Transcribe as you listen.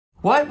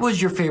What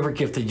was your favorite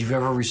gift that you've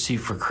ever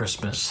received for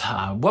Christmas?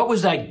 What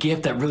was that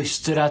gift that really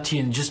stood out to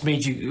you and just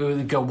made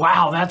you go,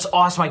 wow, that's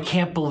awesome. I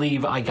can't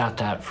believe I got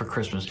that for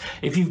Christmas.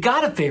 If you've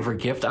got a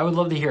favorite gift, I would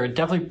love to hear it.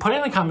 Definitely put it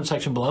in the comment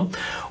section below,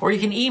 or you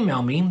can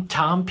email me,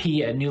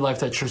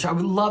 tomp@newlife.church. I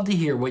would love to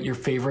hear what your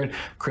favorite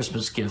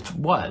Christmas gift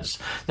was.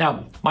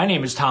 Now, my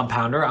name is Tom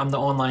Pounder. I'm the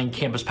online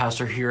campus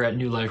pastor here at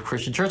New Life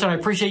Christian Church, and I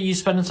appreciate you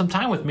spending some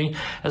time with me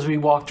as we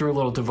walk through a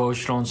little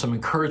devotional and some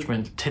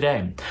encouragement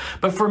today.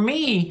 But for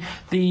me,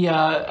 the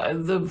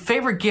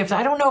favorite gift,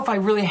 I don't know if I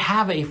really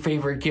have a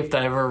favorite gift that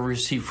I've ever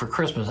received for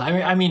Christmas.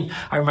 I mean,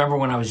 I remember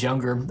when I was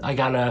younger, I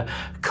got a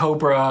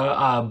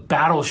Cobra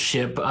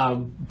battleship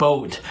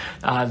boat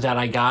that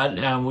I got.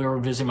 We were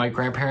visiting my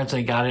grandparents and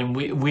I got it, and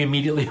we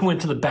immediately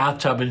went to the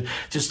bathtub and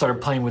just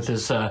started playing with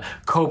this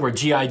Cobra,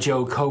 G.I.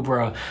 Joe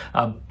Cobra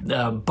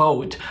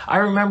boat. I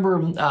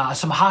remember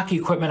some hockey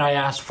equipment I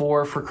asked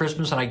for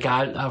Christmas and I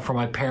got from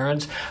my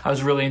parents. I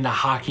was really into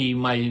hockey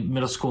my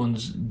middle school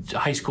and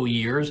high school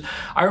years.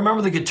 I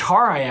remember the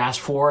guitar I asked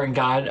for and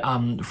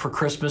got for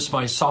Christmas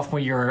my sophomore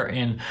year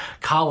in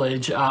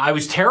college. I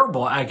was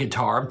terrible at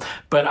guitar,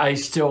 but I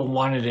still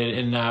wanted it,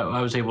 and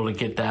I was able to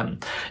get that.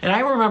 And I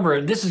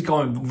remember, this is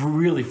going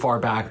really far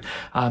back,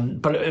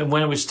 but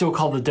when it was still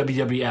called the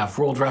WWF,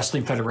 World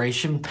Wrestling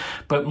Federation.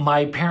 But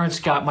my parents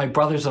got my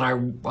brothers and I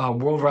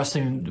World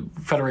Wrestling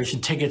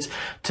Federation tickets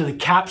to the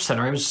Cap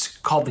Center. It was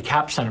called the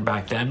Cap Center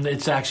back then.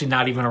 It's actually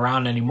not even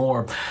around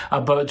anymore,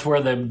 but it's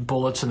where the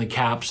Bullets and the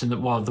Caps and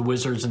the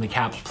Wizards and the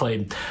Caps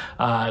played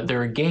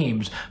their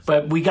games.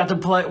 But we got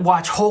to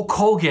watch Hulk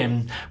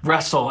Hogan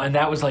wrestle, and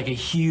that was like a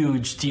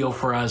huge deal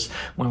for us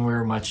when we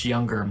were much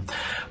younger.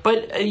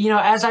 But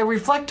as I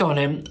reflect on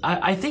it,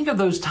 I think of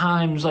those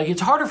times, like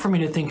it's harder for me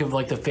to think of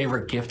like the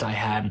favorite gift I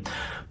had.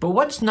 But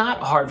what's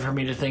not hard for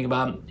me to think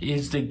about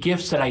is the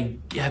gifts that I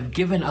have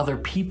given other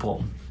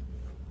people,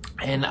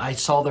 and I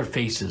saw their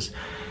faces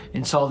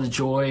and saw the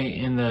joy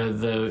and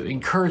the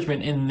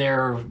encouragement in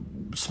their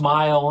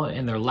smile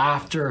and their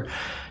laughter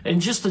and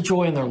just the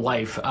joy in their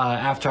life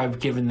after I've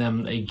given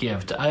them a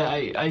gift.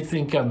 I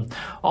think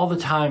all the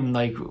time,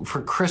 like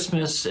for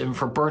Christmas and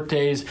for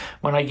birthdays,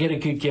 when I get a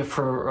good gift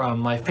for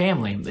my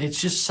family,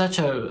 it's just such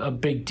a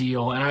big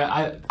deal,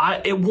 and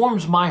it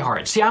warms my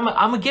heart. See,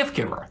 I'm a gift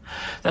giver.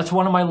 That's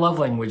one of my love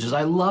languages.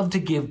 I love to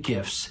give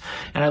gifts,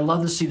 and I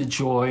love to see the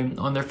joy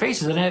on their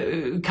faces. And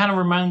it kind of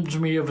reminds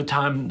me of a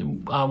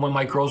time when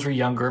my girls were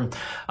younger.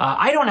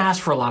 I don't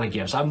ask for a lot of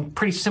gifts. I'm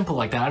pretty simple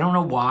like that. I don't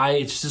know why.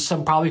 It's just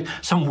probably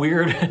some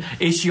weird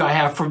issue I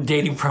have from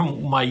dating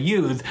from my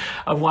youth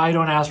of why I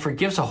don't ask for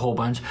gifts a whole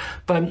bunch.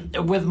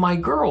 But with my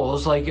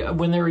girls, like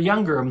when they were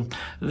younger,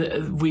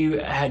 we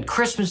had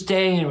Christmas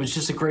Day and it was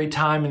just a great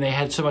time and they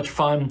had so much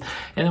fun.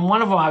 And then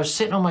one of them, I was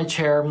sitting on my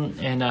chair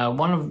and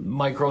one of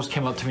my girls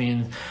came up to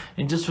me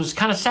and just was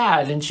kind of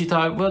sad. And she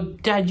thought, well,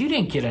 Dad, you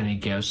didn't get any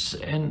gifts.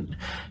 And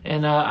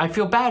I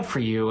feel bad for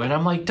you. And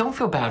I'm like, don't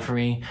feel bad for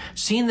me.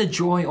 Seeing the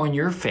joy on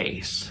your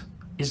face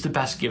is the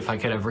best gift I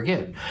could ever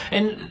give.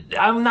 And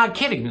I'm not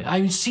kidding. I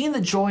was seeing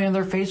the joy on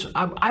their face.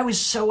 I was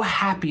so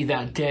happy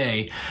that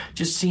day,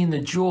 just seeing the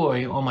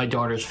joy on my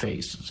daughter's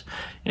faces.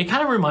 And it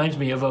kind of reminds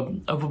me of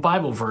a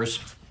Bible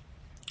verse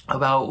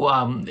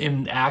about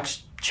in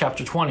Acts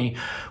chapter 20,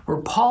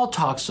 where Paul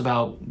talks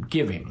about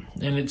giving.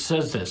 And it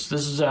says this.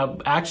 This is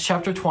Acts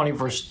chapter 20,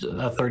 verse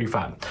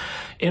 35.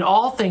 In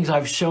all things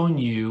I've shown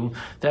you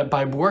that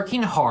by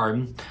working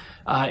hard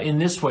in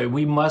this way,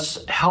 we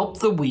must help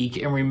the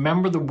weak and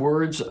remember the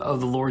words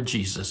of the Lord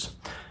Jesus,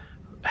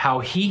 how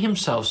he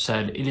himself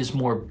said, it is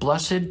more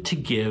blessed to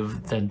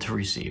give than to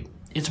receive.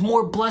 It's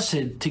more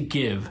blessed to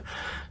give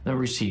than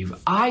receive.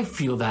 I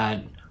feel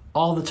that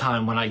all the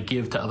time when I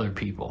give to other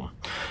people.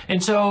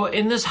 And so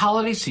in this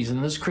holiday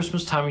season, this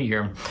Christmas time of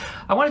year,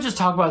 I want to just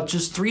talk about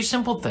just 3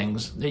 simple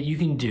things that you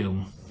can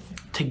do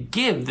to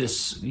give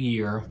this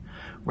year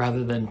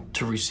rather than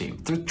to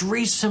receive. There are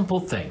 3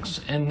 simple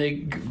things. And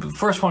the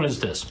first one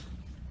is this.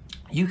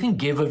 You can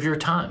give of your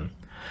time.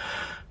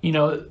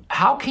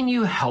 How can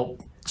you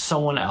help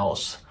someone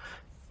else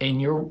in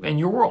your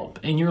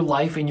world, in your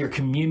life, in your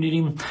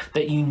community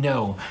that you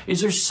know? Is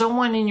there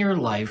someone in your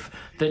life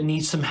that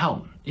needs some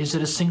help? Is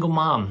it a single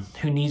mom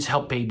who needs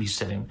help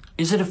babysitting?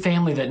 Is it a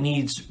family that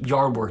needs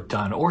yard work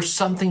done or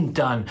something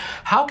done?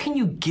 How can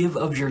you give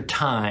of your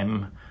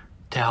time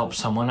to help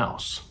someone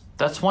else?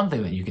 That's one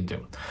thing that you can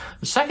do.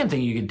 The second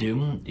thing you can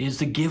do is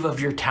to give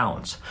of your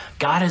talents.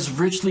 God has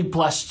richly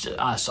blessed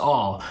us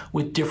all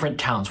with different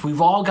talents.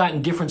 We've all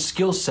gotten different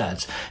skill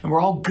sets, and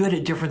we're all good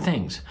at different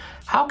things.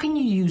 How can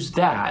you use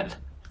that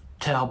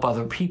to help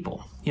other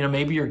people?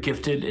 Maybe you're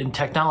gifted in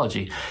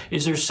technology.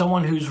 Is there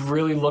someone who's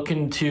really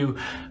looking to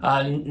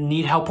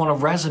need help on a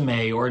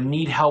resume or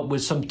need help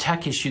with some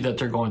tech issue that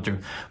they're going through?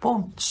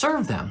 Well,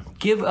 serve them.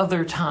 Give of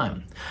their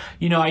time.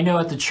 I know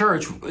at the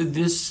church,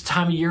 this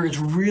time of year is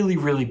really,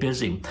 really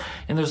busy.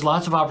 And there's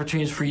lots of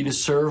opportunities for you to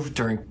serve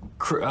during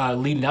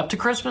leading up to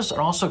Christmas and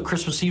also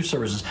Christmas Eve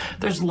services.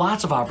 There's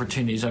lots of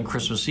opportunities on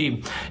Christmas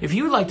Eve. If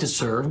you would like to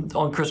serve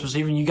on Christmas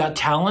Eve and you got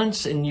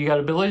talents and you got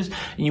abilities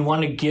and you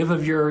want to give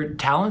of your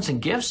talents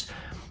and gifts,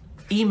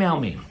 email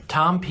me,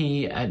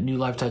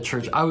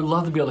 tomp@newlife.church. I would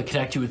love to be able to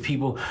connect you with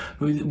people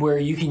where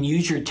you can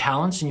use your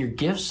talents and your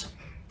gifts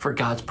for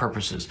God's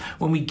purposes.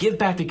 When we give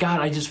back to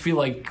God, I just feel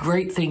like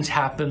great things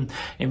happen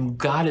and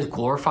God is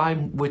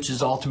glorified, which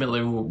is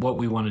ultimately what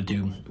we want to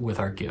do with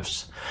our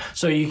gifts.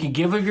 So you can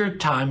give of your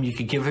time, you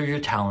can give of your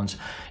talents,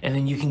 and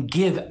then you can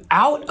give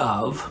out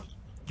of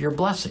your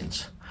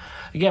blessings.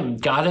 Again,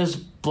 God has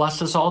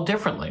blessed us all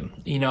differently.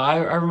 You know, I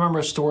remember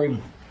a story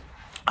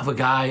of a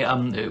guy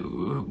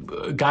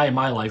in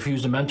my life. He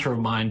was a mentor of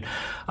mine,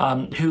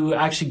 who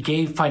actually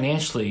gave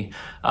financially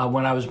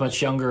when I was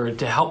much younger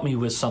to help me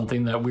with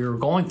something that we were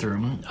going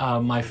through.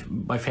 My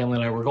family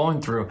and I were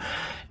going through,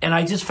 and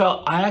I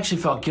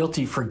actually felt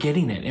guilty for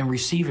getting it and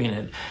receiving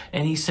it.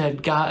 And he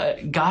said,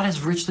 God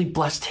has richly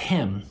blessed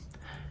him,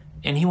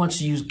 and he wants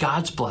to use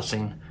God's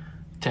blessing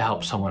to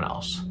help someone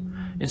else.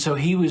 And so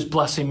he was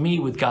blessing me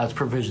with God's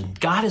provision.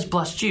 God has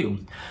blessed you.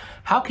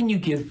 How can you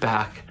give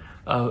back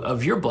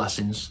of your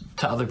blessings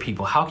to other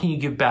people? How can you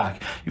give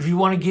back? If you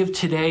want to give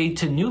today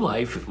to New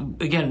Life,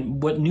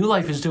 again, what New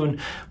Life is doing,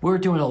 we're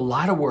doing a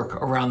lot of work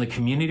around the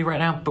community right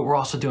now, but we're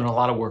also doing a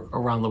lot of work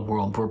around the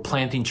world. We're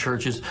planting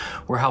churches.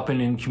 We're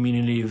helping in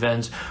community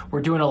events.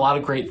 We're doing a lot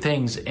of great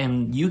things,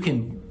 and you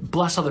can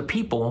bless other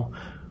people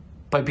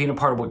by being a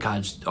part of what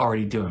God's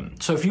already doing.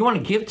 So if you want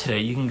to give today,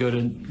 you can go to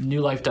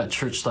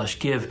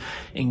newlife.church/give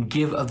and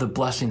give of the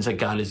blessings that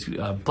God has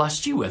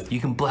blessed you with. You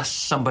can bless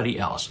somebody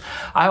else.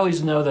 I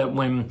always know that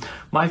when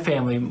my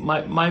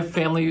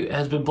family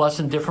has been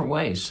blessed in different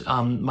ways.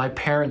 My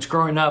parents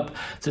growing up,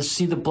 to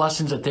see the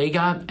blessings that they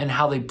got and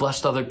how they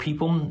blessed other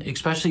people,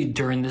 especially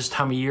during this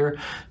time of year,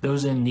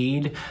 those in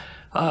need,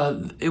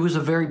 it was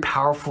a very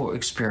powerful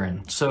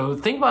experience. So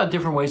think about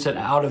different ways that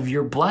out of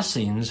your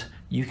blessings,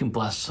 you can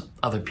bless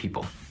other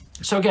people.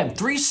 So again,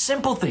 3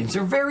 simple things.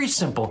 They're very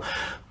simple,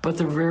 but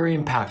they're very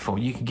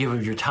impactful. You can give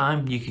of your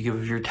time, you can give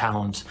of your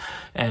talents,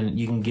 and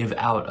you can give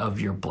out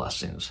of your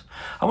blessings.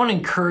 I want to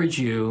encourage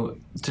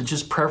you to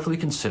just prayerfully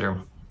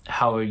consider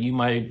how you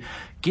might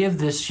give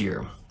this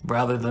year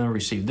rather than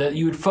receive. That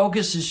you would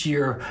focus this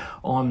year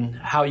on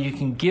how you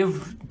can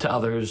give to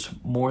others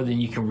more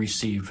than you can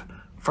receive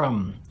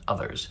from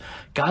others.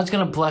 God's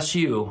going to bless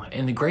you,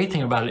 and the great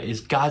thing about it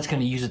is God's going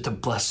to use it to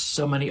bless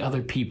so many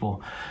other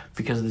people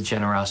because of the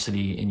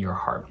generosity in your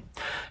heart.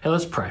 Hey,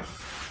 let's pray.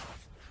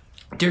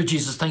 Dear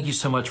Jesus, thank you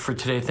so much for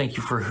today. Thank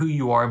you for who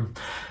you are,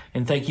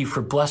 and thank you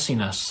for blessing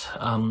us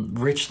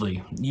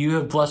richly. You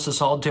have blessed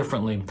us all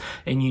differently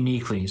and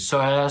uniquely. So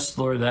I ask,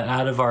 Lord, that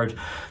out of our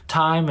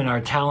time and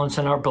our talents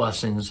and our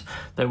blessings,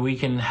 that we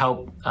can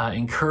help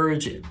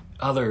encourage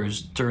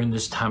others during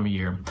this time of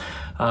year.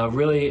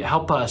 Really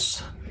help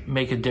us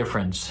make a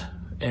difference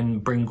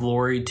and bring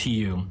glory to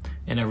you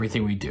in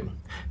everything we do.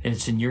 And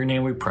it's in your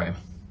name we pray.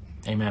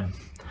 Amen.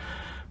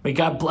 May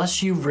God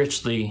bless you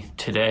richly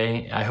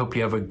today. I hope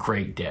you have a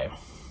great day.